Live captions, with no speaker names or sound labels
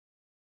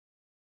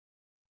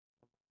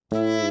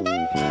When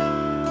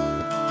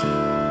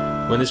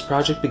this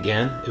project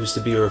began, it was to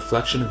be a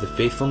reflection of the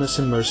faithfulness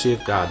and mercy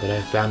of God that I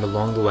have found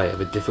along the way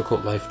of a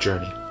difficult life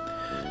journey.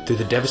 Through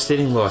the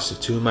devastating loss of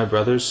two of my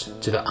brothers,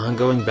 to the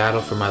ongoing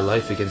battle for my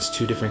life against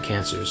two different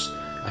cancers,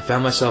 I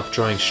found myself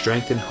drawing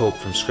strength and hope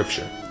from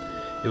Scripture.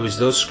 It was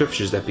those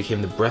Scriptures that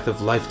became the breath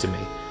of life to me,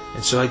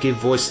 and so I gave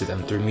voice to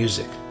them through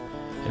music.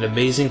 An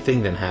amazing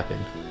thing then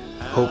happened.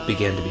 Hope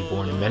began to be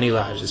born in many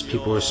lives as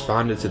people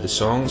responded to the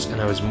songs, and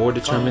I was more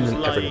determined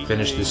than ever to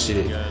finish this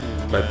CD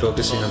by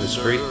focusing on this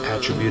great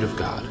attribute of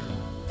God.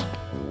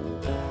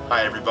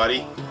 Hi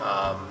everybody,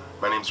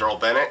 my name is Earl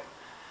Bennett,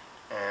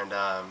 and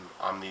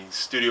I'm the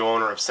studio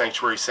owner of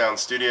Sanctuary Sound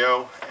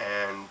Studio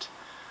and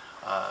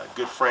a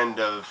good friend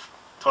of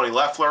Tony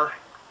Leffler,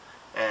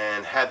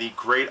 and had the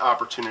great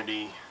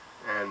opportunity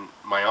and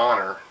my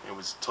honor,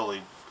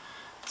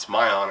 it's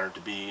my honor to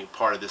be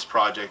part of this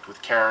project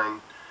with Karen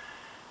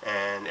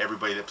and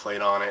everybody that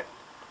played on it.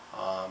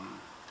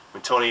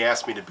 When Tony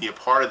asked me to be a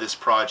part of this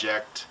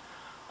project,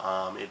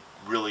 it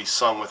really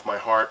sung with my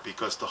heart,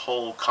 because the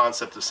whole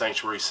concept of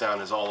Sanctuary Sound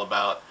is all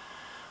about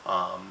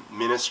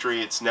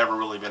ministry. It's never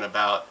really been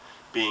about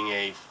being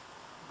a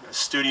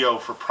studio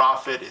for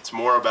profit. It's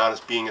more about us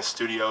being a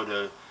studio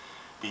to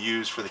be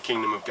used for the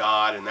kingdom of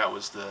God, and that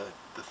was the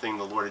thing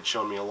the Lord had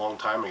shown me a long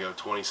time ago,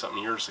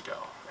 20-something years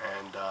ago.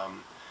 And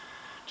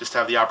just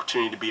have the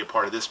opportunity to be a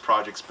part of this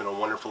project's been a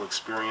wonderful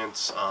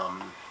experience.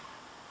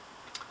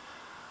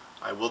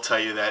 I will tell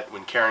you that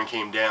when Karen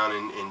came down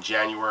in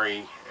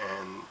January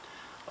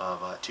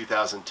of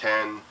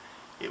 2010,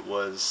 I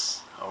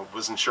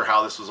wasn't sure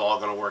how this was all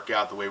going to work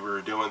out, the way we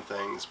were doing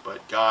things,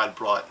 but God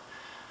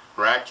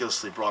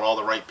miraculously brought all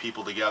the right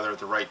people together at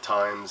the right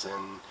times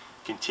and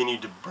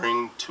continued to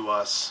bring to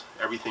us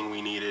everything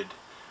we needed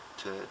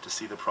to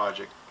see the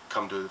project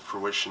come to the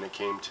fruition it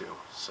came to.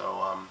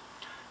 So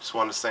just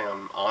wanted to say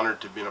I'm honored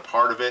to have been a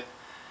part of it,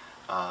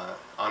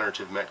 honored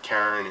to have met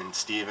Karen and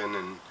Stephen,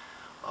 and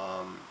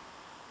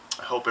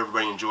I hope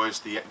everybody enjoys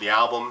the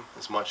album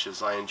as much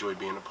as I enjoy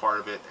being a part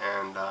of it,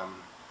 and I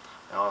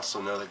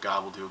also know that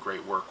God will do a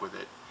great work with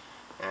it,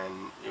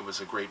 and it was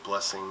a great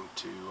blessing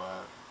to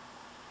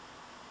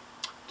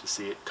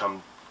see it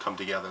come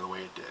together the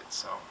way it did.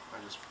 So I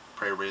just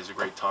pray everybody has a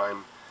great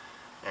time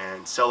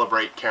and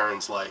celebrate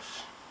Karen's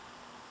life.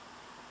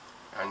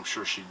 I'm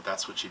sure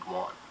that's what she'd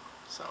want.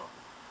 So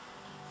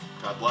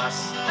God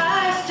bless.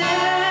 I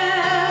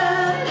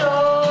stand,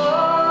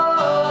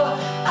 oh,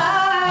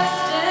 I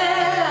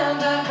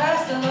stand on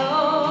Christ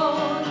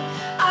alone.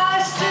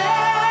 I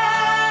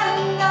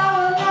stand, I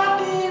will not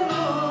be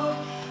moved.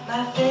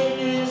 My faith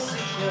is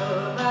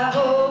secure, my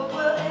hope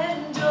will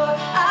endure.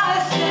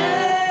 I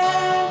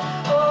stand,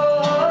 oh,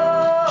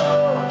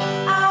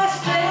 I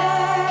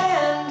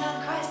stand on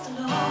Christ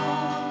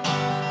alone.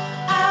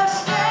 I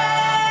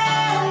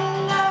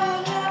stand, I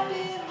will not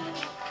be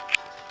moved.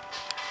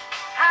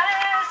 I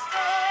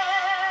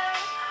stand,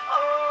 oh,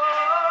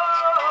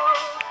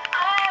 I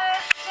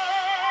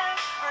stand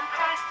on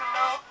Christ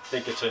alone. I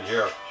think it's in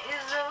here.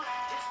 His oath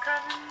is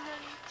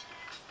covenant,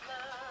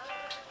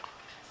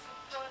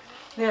 blood.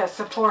 Yeah,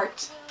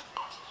 support.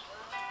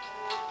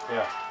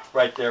 Yeah,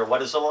 right there.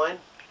 What is the line?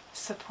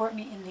 Support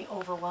me in the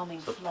overwhelming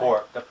flood.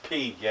 Support. The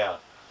P, yeah.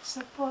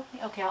 Support me.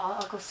 Okay,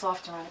 I'll go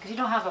softer on it, because you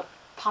don't have a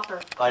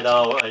popper. I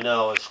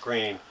know, a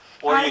screen.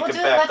 Or Alright, you we'll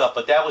can do- back let's- up,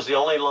 but that was the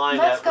only line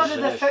Let's that go was to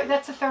an the issue. third.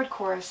 That's the third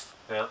chorus.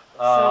 Yeah.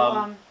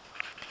 So,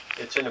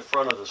 It's in the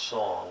front of the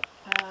song.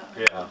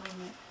 wait Yeah. a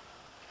minute.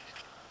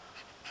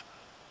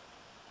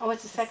 Oh,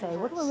 it's the second Say,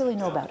 verse. what do I really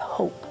know about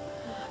hope?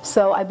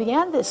 So I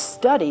began this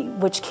study,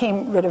 which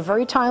came at a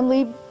very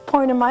timely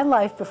point in my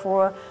life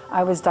before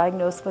I was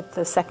diagnosed with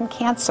the second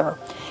cancer.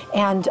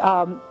 And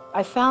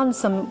I found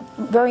some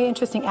very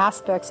interesting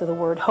aspects of the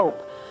word hope.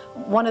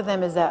 One of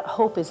them is that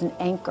hope is an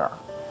anchor.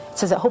 It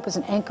says that hope is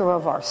an anchor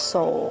of our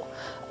soul.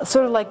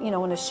 Sort of like,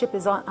 when a ship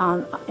is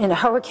in a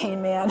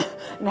hurricane, man,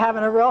 and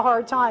having a real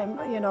hard time,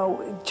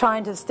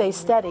 trying to stay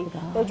steady,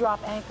 they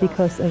drop anchor.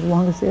 Because as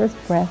long as there's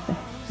breath,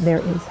 there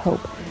is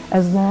hope.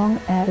 As long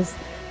as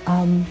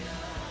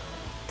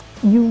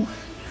you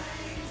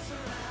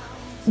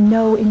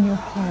know in your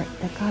heart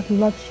that God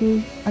loves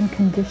you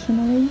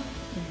unconditionally,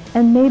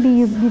 and maybe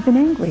you've been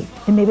angry,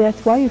 and maybe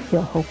that's why you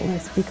feel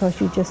hopeless, because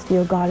you just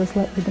feel God has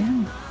let you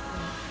down.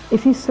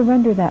 If you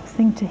surrender that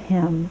thing to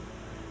Him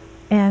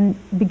and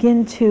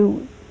begin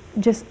to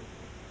just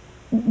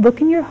look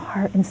in your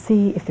heart and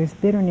see if there's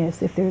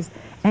bitterness, if there's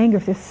anger,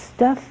 if there's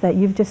stuff that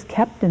you've just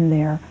kept in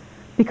there,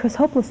 because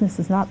hopelessness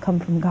does not come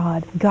from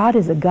God. God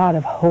is a God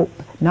of hope,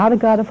 not a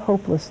God of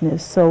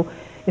hopelessness. So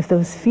if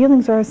those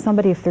feelings are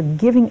somebody, if they're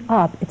giving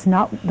up, it's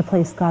not the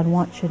place God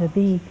wants you to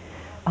be.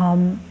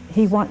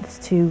 He wants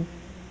to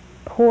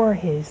pour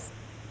His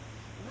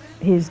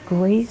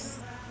grace,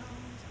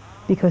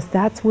 because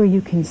that's where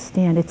you can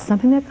stand. It's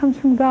something that comes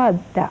from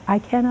God that I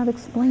cannot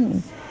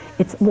explain.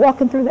 It's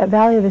walking through that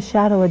valley of the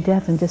shadow of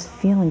death and just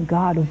feeling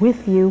God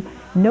with you,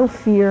 no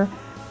fear,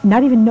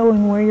 not even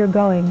knowing where you're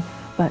going,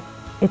 but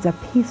it's a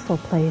peaceful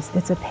place.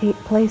 It's a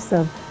place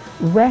of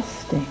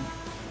resting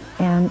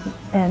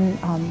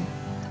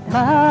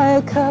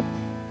My cup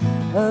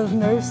of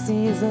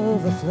mercy is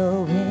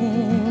overflowing.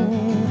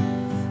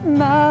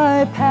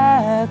 My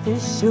path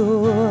is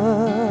sure.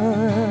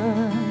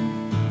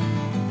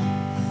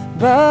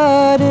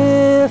 But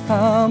if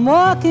I'm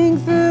walking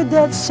through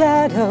death's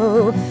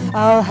shadow,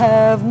 I'll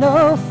have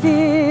no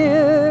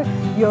fear.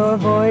 Your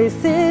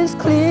voice is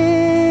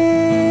clear.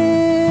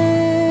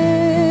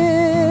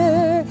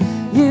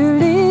 You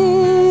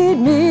lead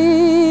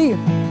me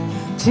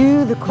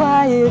to the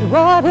quiet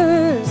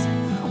waters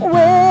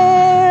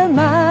where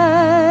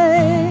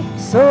my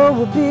soul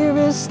will be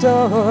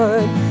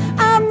restored.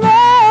 I'm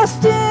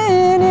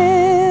resting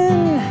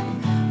in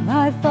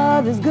my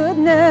Father's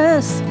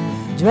goodness,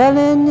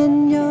 dwelling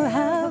in your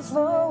house.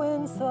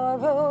 Flowing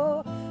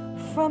sorrow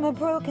from a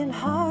broken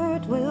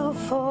heart will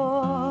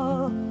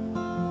fall.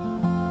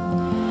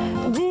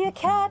 Do you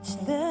catch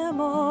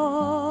them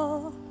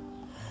all?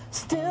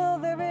 Still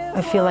there is.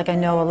 I feel like I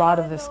know a lot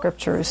of the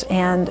scriptures,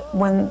 and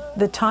when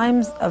the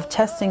times of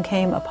testing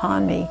came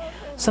upon me,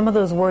 some of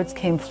those words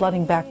came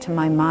flooding back to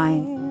my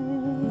mind.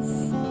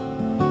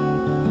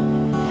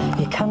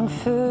 You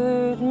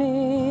comfort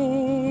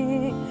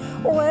me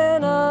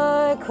when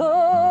I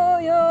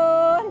call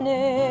your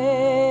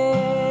name.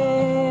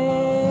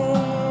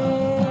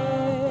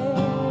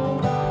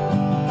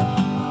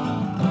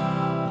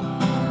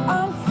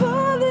 I'm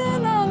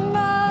falling on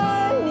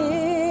my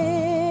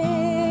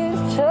knees.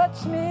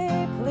 Touch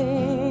me,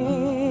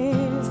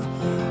 please,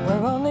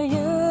 where only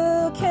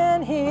you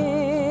can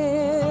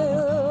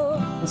heal.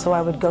 And so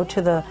I would go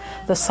to the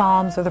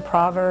Psalms or the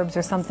Proverbs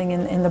or something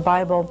in the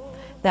Bible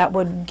that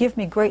would give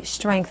me great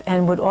strength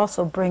and would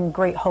also bring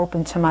great hope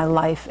into my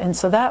life. And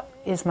so that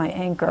is my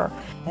anchor.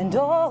 And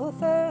all who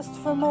thirst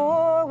for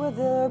more, will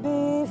there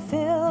be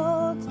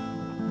filled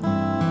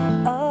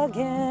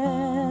again.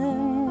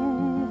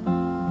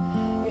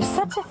 You're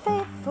such a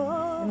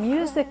faithful.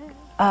 Music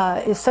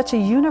is such a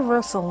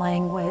universal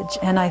language,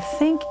 and I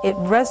think it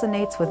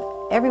resonates with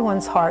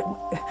everyone's heart.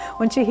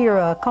 Once you hear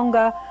a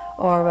conga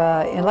or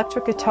an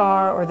electric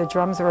guitar or the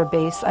drums or a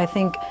bass, I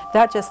think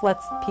that just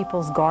lets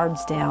people's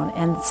guards down,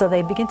 and so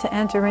they begin to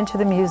enter into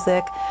the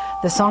music.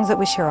 The songs that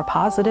we share are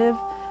positive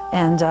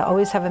and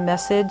always have a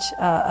message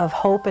of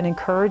hope and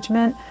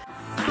encouragement.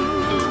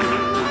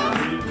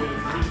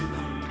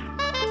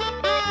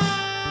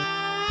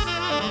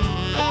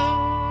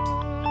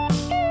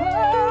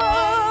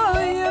 Oh,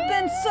 you've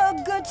been so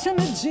good to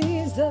me,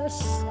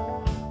 Jesus.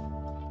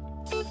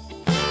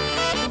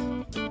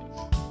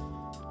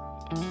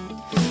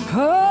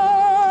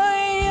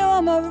 Oh,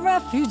 you're my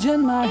refuge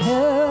and my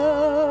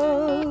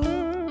help.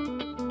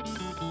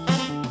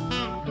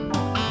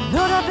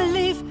 Lord, I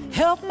believe,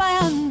 help my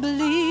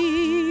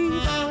unbelief.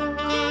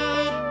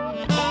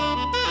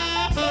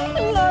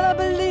 Lord, I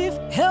believe,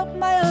 help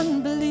my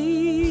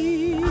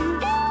unbelief.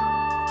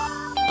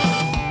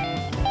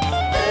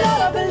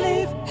 Lord, I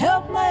believe,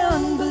 help my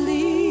unbelief.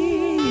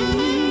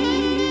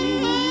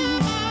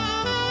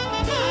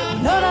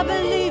 Lord, I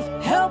believe,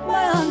 help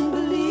my unbelief.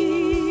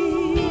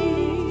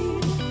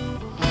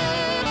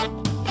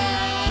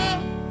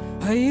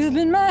 You've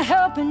been my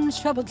help in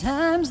troubled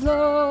times,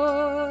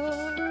 Lord.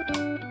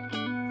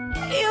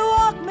 You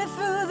walk me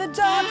through the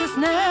darkest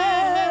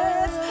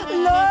nights.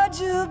 Lord,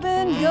 you've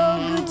been so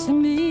good to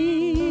me.